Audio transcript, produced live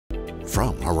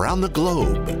from around the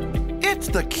globe. It's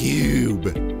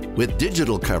theCUBE, with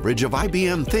digital coverage of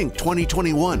IBM Think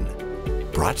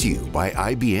 2021. Brought to you by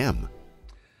IBM.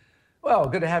 Well,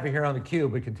 good to have you here on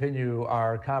theCUBE. We continue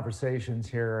our conversations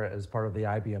here as part of the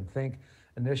IBM Think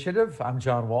initiative. I'm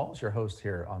John Walls, your host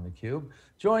here on theCUBE,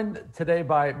 joined today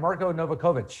by Mirko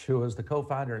Novakovic, who is the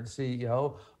co-founder and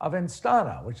CEO of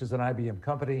Instana, which is an IBM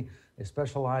company. They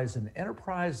specialize in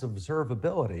enterprise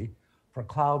observability for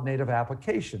cloud-native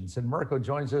applications. And Mirko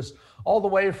joins us all the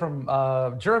way from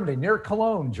Germany, near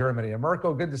Cologne, Germany. And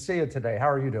Mirko, good to see you today. How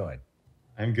are you doing?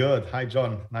 I'm good. Hi,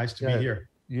 John. Nice to be here.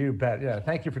 You bet. Yeah.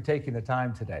 Thank you for taking the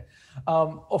time today.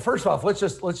 Well, first off, let's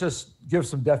just give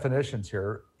some definitions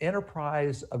here.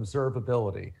 Enterprise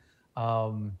observability.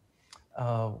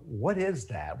 What is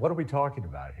that? What are we talking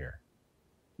about here?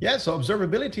 Yeah. So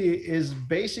observability is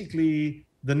basically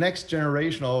the next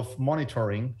generation of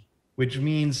monitoring, which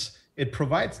means it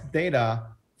provides data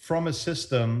from a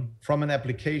system, from an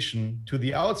application to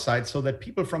the outside, so that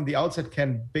people from the outside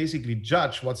can basically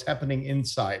judge what's happening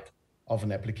inside of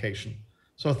an application.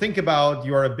 So think about,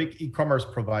 you're a big e-commerce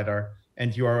provider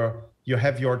and you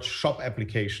have your shop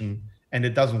application and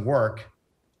it doesn't work.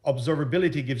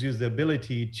 Observability gives you the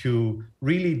ability to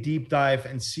really deep dive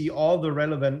and see all the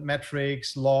relevant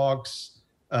metrics, logs,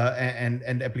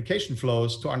 and application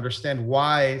flows to understand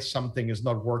why something is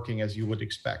not working as you would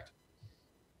expect.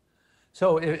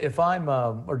 So if I'm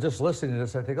or just listening to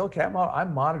this, I think, okay,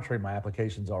 I'm monitoring my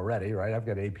applications already, right? I've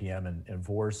got APM and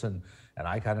Force, and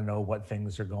I kind of know what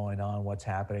things are going on, what's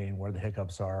happening, where the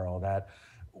hiccups are, all that.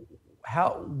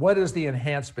 What is the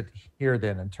enhancement here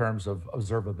then in terms of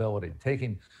observability?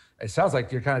 It sounds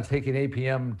like you're kind of taking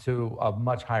APM to a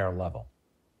much higher level.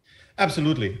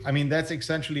 Absolutely. I mean, that's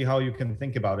essentially how you can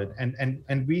think about it.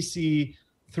 And we see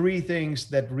three things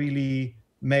that really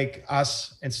make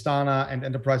us, Instana, and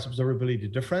enterprise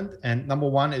observability different. And number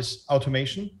one is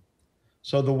automation.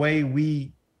 So the way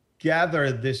we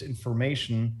gather this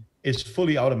information is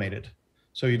fully automated.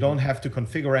 So you don't have to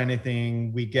configure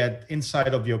anything. We get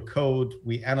inside of your code.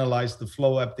 We analyze the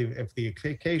flow of the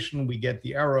application. We get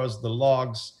the errors, the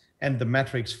logs, and the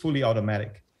metrics fully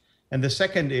automatic. And the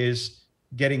second is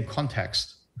getting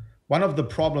context. One of the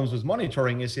problems with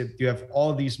monitoring is that you have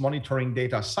all these monitoring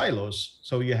data silos.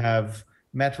 So you have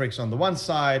metrics on the one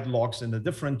side, logs in a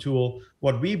different tool.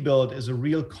 What we build is a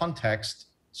real context.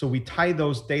 So we tie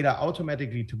those data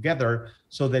automatically together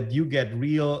so that you get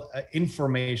real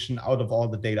information out of all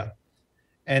the data.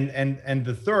 And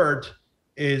the third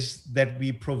is that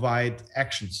we provide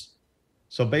actions.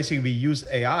 So basically we use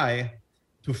AI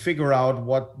to figure out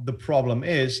what the problem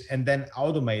is and then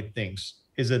automate things.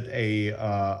 Is it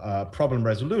a problem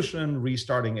resolution,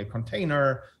 restarting a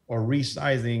container, or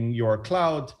resizing your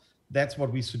cloud? That's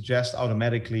what we suggest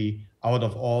automatically out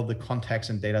of all the context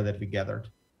and data that we gathered.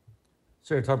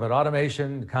 So you're talking about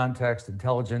automation, context,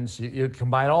 intelligence. You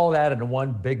combine all that into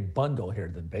one big bundle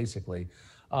here then basically.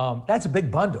 That's a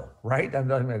big bundle, right? I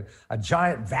mean, a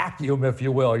giant vacuum, if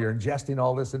you will. You're ingesting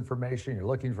all this information. You're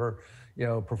looking for,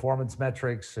 performance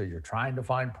metrics. So you're trying to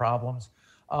find problems.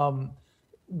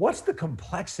 What's the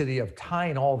complexity of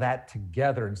tying all that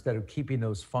together instead of keeping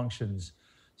those functions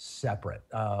separate?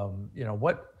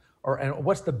 And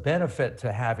what's the benefit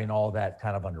to having all that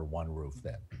kind of under one roof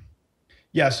then?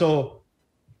 Yeah, so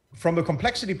from a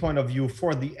complexity point of view,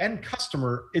 for the end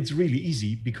customer, it's really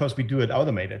easy because we do it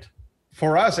automated.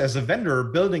 For us as a vendor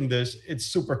building this, it's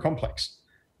super complex.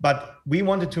 But we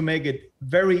wanted to make it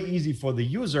very easy for the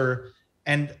user.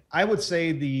 And I would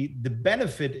say the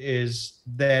benefit is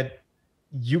that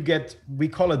you get, we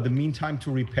call it the mean time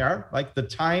to repair, like the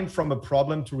time from a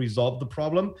problem to resolve the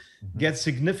problem gets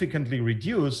significantly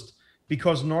reduced,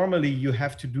 because normally you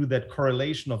have to do that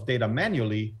correlation of data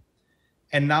manually.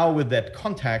 And now with that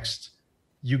context,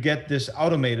 you get this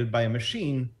automated by a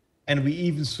machine, and we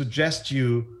even suggest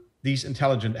you these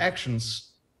intelligent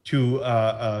actions to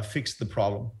fix the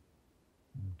problem.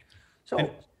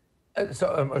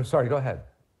 I'm sorry, go ahead.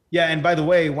 Yeah, and by the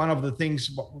way, one of the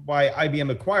things why IBM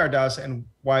acquired us and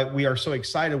why we are so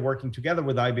excited working together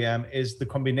with IBM is the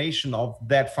combination of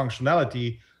that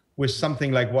functionality with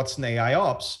something like what's an AI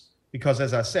Ops, because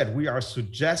as I said, we are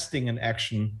suggesting an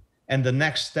action, and the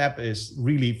next step is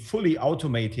really fully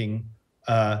automating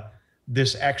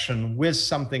this action with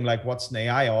something like what's an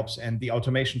AI Ops and the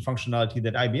automation functionality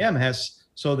that IBM has,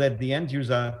 so that the end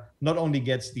user not only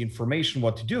gets the information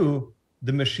what to do,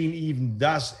 the machine even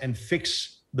does and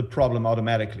fix the problem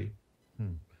automatically.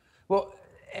 Well,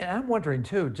 and I'm wondering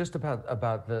too, just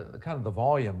about the kind of the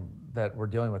volume that we're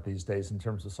dealing with these days in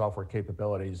terms of software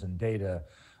capabilities and data.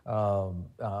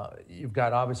 You've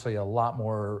got obviously a lot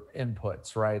more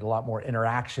inputs, right? A lot more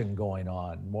interaction going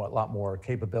on, a lot more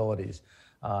capabilities.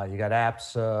 You got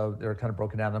apps that are kind of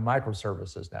broken down into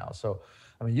microservices now. So,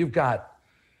 I mean, you got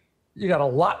a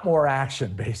lot more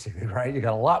action basically, right? You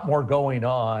got a lot more going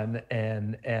on,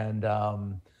 and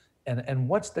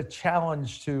what's the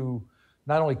challenge to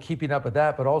not only keeping up with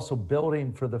that, but also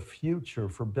building for the future,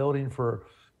 for building for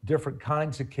different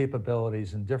kinds of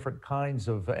capabilities and different kinds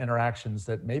of interactions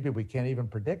that maybe we can't even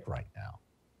predict right now.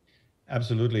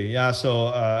 Absolutely, yeah. So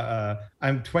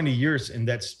I'm 20 years in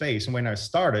that space, and when I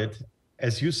started,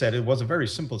 as you said, it was a very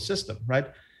simple system, right?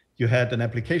 You had an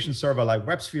application server like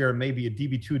WebSphere, maybe a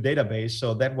DB2 database,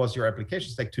 so that was your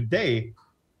application stack. Today,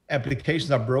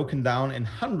 applications are broken down in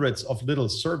hundreds of little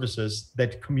services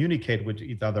that communicate with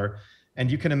each other. And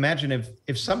you can imagine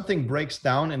if something breaks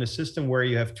down in a system where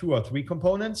you have 2 or 3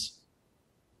 components,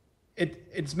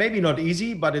 it's maybe not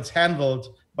easy, but it's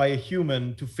handled by a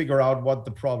human to figure out what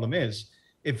the problem is.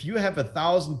 If you have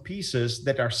 1,000 pieces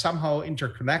that are somehow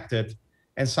interconnected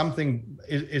and something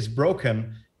is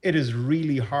broken, it is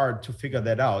really hard to figure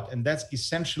that out. And that's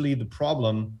essentially the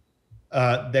problem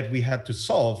that we had to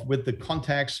solve with the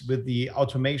context, with the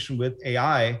automation, with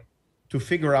AI, to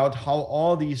figure out how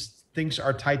all these things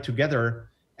are tied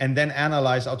together and then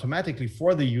analyze automatically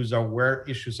for the user where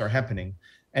issues are happening.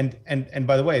 And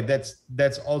by the way,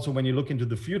 that's also when you look into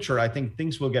the future, I think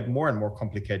things will get more and more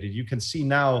complicated. You can see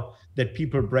now that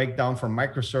people break down from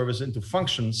microservice into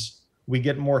functions. We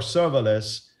get more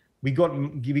serverless. We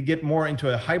get more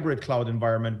into a hybrid cloud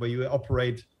environment where you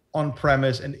operate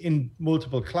on-premise and in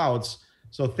multiple clouds.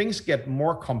 So things get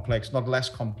more complex, not less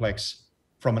complex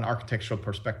from an architectural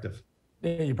perspective.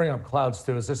 Yeah, you bring up clouds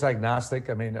too. Is this agnostic?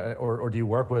 I mean, or do you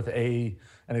work with an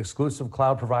exclusive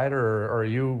cloud provider, or are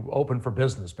you open for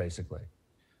business basically?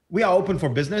 We are open for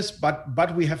business,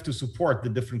 but we have to support the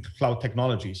different cloud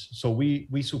technologies. So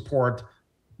we support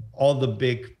all the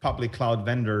big public cloud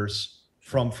vendors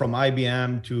from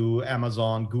IBM to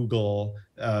Amazon, Google,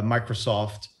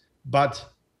 Microsoft. But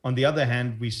on the other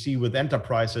hand, we see with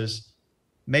enterprises,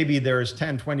 maybe there is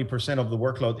 10, 20% of the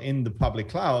workload in the public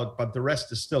cloud, but the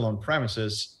rest is still on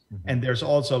premises. Mm-hmm. And there's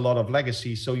also a lot of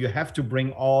legacy. So you have to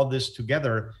bring all this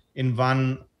together in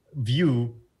one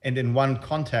view and in one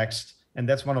context. And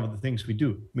that's one of the things we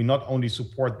do. We not only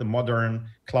support the modern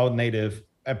cloud native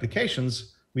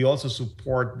applications, we also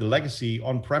support the legacy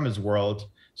on-premise world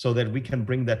so that we can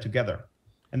bring that together.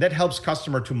 And that helps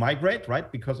customer to migrate,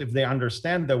 right? Because if they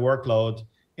understand their workload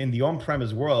in the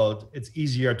on-premise world, it's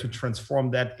easier to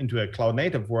transform that into a cloud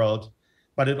native world,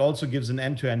 but it also gives an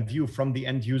end-to-end view from the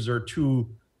end user to,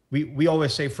 we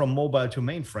always say from mobile to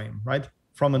mainframe, right?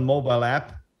 From a mobile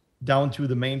app down to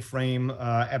the mainframe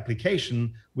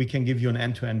application, we can give you an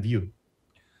end-to-end view.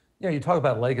 Yeah, you talk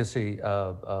about legacy.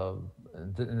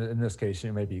 In this case,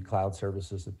 maybe cloud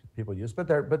services that people use, but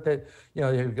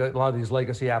you've got a lot of these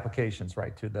legacy applications,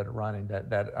 right, too, that are running that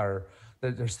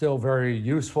they're still very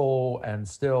useful and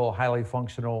still highly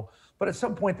functional, but at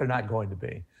some point they're not going to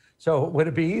be. So would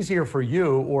it be easier for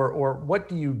you, or what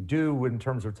do you do in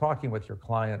terms of talking with your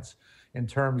clients in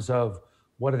terms of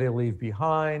what do they leave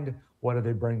behind, what do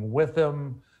they bring with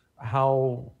them,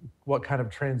 what kind of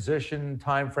transition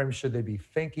timeframe should they be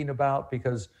thinking about?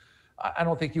 Because I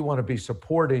don't think you want to be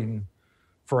supporting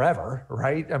forever,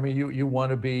 right? I mean, you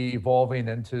want to be evolving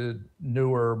into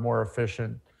newer, more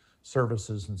efficient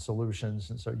services and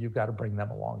solutions. And so you've got to bring them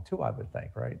along too, I would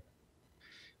think, right?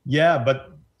 Yeah,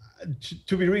 but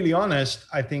to be really honest,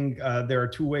 I think there are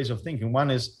 2 ways of thinking.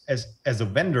 One is as a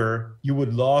vendor, you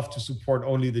would love to support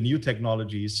only the new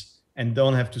technologies and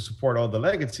don't have to support all the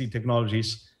legacy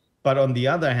technologies. But on the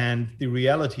other hand, the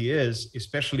reality is,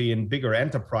 especially in bigger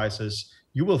enterprises,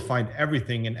 you will find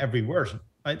everything in every version,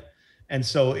 right? And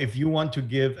so if you want to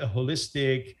give a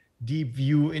holistic, deep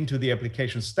view into the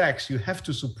application stacks, you have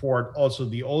to support also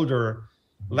the older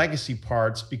legacy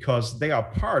parts because they are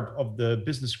part of the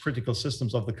business critical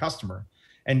systems of the customer.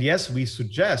 And yes, we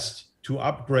suggest to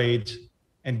upgrade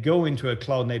and go into a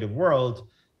cloud native world,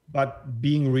 but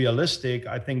being realistic,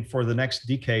 I think for the next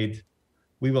decade,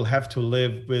 we will have to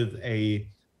live with a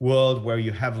world where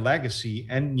you have legacy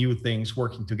and new things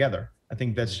working together. I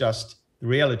think that's just the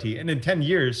reality. And in 10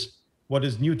 years, what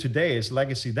is new today is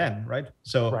legacy then, right?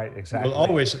 So right, exactly.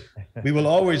 we will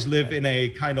always live in a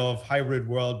kind of hybrid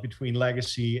world between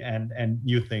legacy and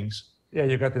new things. Yeah,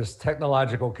 you've got this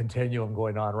technological continuum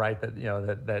going on, right?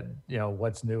 That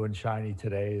what's new and shiny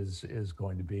today is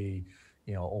going to be,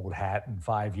 old hat in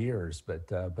 5 years, but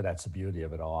that's the beauty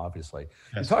of it all, obviously.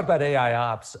 Yes. You talked about AI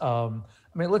ops.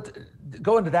 Let's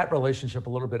go into that relationship a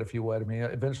little bit, if you would.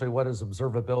 Eventually, what does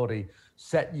observability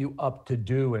set you up to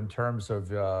do in terms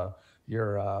of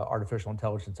your artificial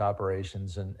intelligence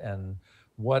operations, and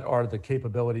what are the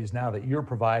capabilities now that you're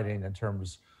providing in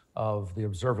terms of the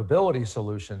observability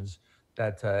solutions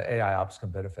that AI ops can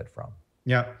benefit from?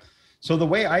 Yeah. So the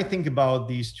way I think about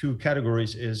these two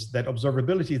categories is that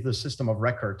observability is the system of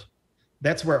record.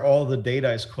 That's where all the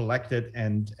data is collected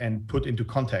and put into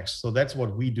context. So that's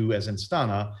what we do as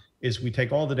Instana, is we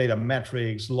take all the data,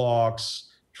 metrics, logs,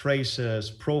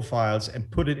 traces, profiles, and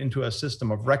put it into a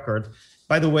system of record.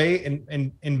 By the way,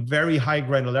 in very high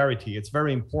granularity. It's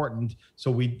very important. So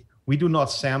we do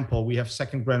not sample. We have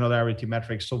second granularity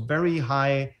metrics. So very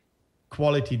high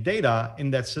quality data in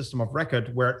that system of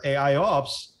record, where AI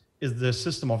ops is the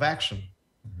system of action.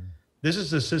 Mm-hmm. This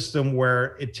is a system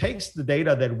where it takes the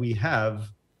data that we have,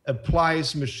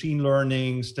 applies machine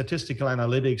learning, statistical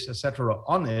analytics, etc.,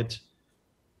 on it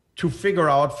to figure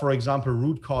out, for example,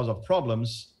 root cause of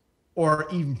problems, or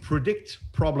even predict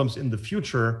problems in the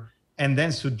future, and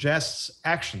then suggests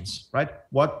actions, right?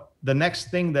 What the next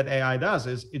thing that AI does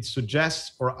is it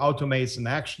suggests or automates an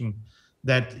action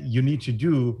that you need to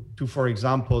do to, for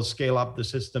example, scale up the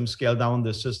system, scale down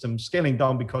the system, scaling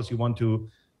down because you want to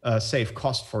save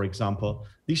cost, for example.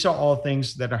 These are all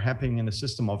things that are happening in a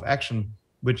system of action,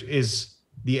 which is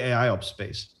the AI ops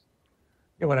space.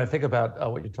 Yeah, when I think about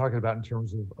what you're talking about in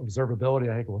terms of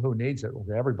observability, I think, well, who needs it?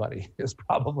 Well, everybody is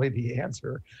probably the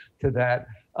answer to that.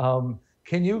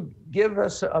 Can you give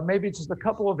us maybe just a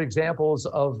couple of examples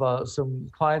of some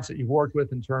clients that you've worked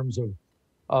with in terms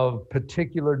of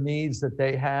particular needs that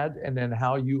they had, and then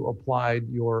how you applied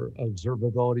your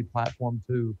observability platform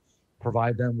to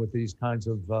provide them with these kinds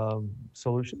of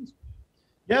solutions?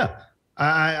 Yeah,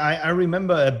 I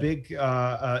remember a big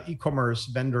e-commerce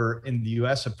vendor in the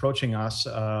US approaching us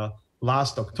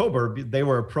last October. They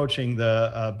were approaching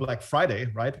the Black Friday,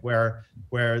 right? Where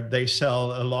they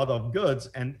sell a lot of goods,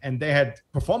 and they had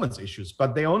performance issues,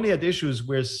 but they only had issues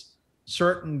with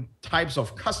certain types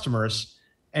of customers.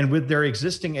 And with their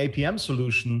existing APM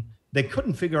solution, they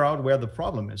couldn't figure out where the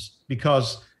problem is,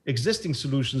 because existing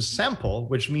solutions sample,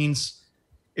 which means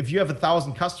if you have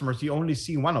 1,000 customers, you only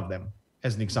see one of them,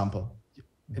 as an example,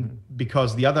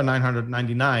 because the other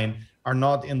 999 are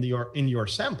not in your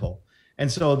sample.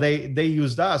 And so they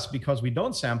used us because we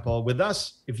don't sample. With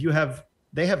us,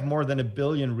 they have more than 1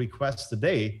 billion requests a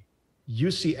day. You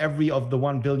see every of the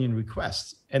 1 billion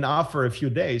requests, and after a few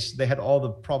days, they had all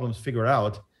the problems figured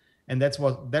out. And that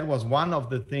was one of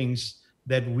the things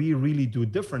that we really do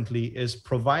differently, is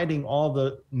providing all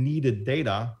the needed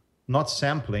data, not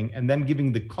sampling, and then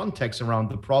giving the context around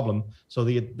the problem so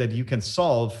that you can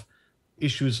solve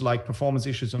issues like performance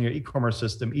issues on your e-commerce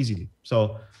system easily.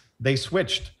 So they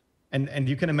switched, and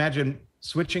you can imagine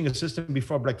switching a system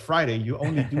before Black Friday, you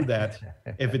only do that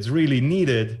if it's really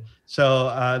needed.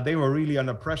 So they were really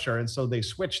under pressure, and so they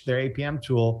switched their APM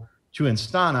tool to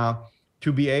Instana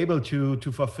to be able to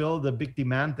fulfill the big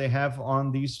demand they have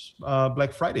on these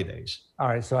Black Friday days. All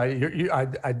right, so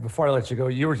before I let you go,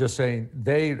 you were just saying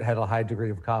they had a high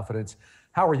degree of confidence.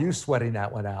 How are you sweating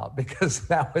that one out? Because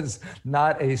that was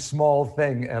not a small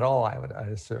thing at all, I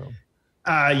assume.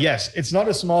 Yes, it's not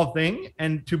a small thing.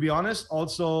 And to be honest,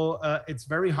 also, it's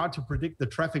very hard to predict the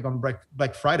traffic on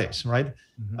Black Fridays, right?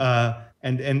 Mm-hmm.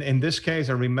 And in this case,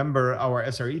 I remember our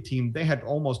SRE team, they had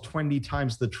almost 20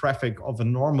 times the traffic of a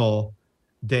normal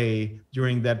day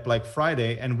during that Black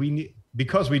Friday. And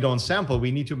because we don't sample,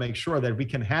 we need to make sure that we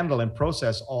can handle and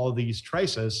process all these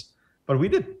traces. But we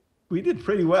did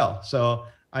pretty well. So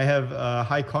I have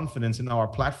high confidence in our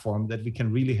platform that we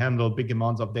can really handle big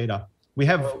amounts of data. We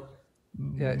have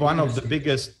one of the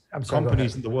biggest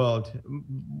companies in the world.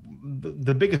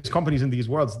 The biggest companies in these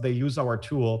worlds, they use our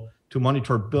tool to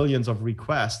monitor billions of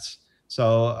requests.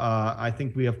 So I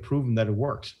think we have proven that it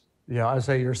works. Yeah, I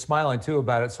say you're smiling too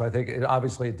about it, so I think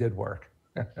obviously it did work.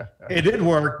 It did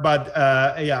work, but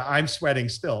yeah, I'm sweating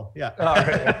still. Yeah. All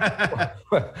right.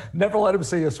 Well, never let him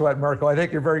see you sweat, Mirko. I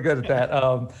think you're very good at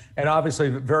that, and obviously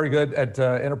very good at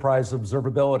enterprise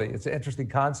observability. It's an interesting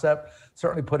concept.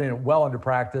 Certainly putting it well into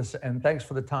practice. And thanks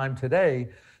for the time today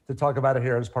to talk about it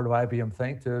here as part of IBM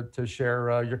Think, to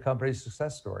share your company's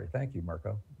success story. Thank you,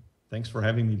 Mirko. Thanks for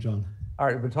having me, John. All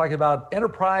right, we've been talking about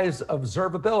enterprise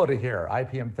observability here.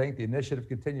 IBM Think, the initiative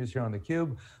continues here on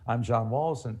theCUBE. I'm John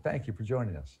Walls, and thank you for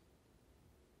joining us.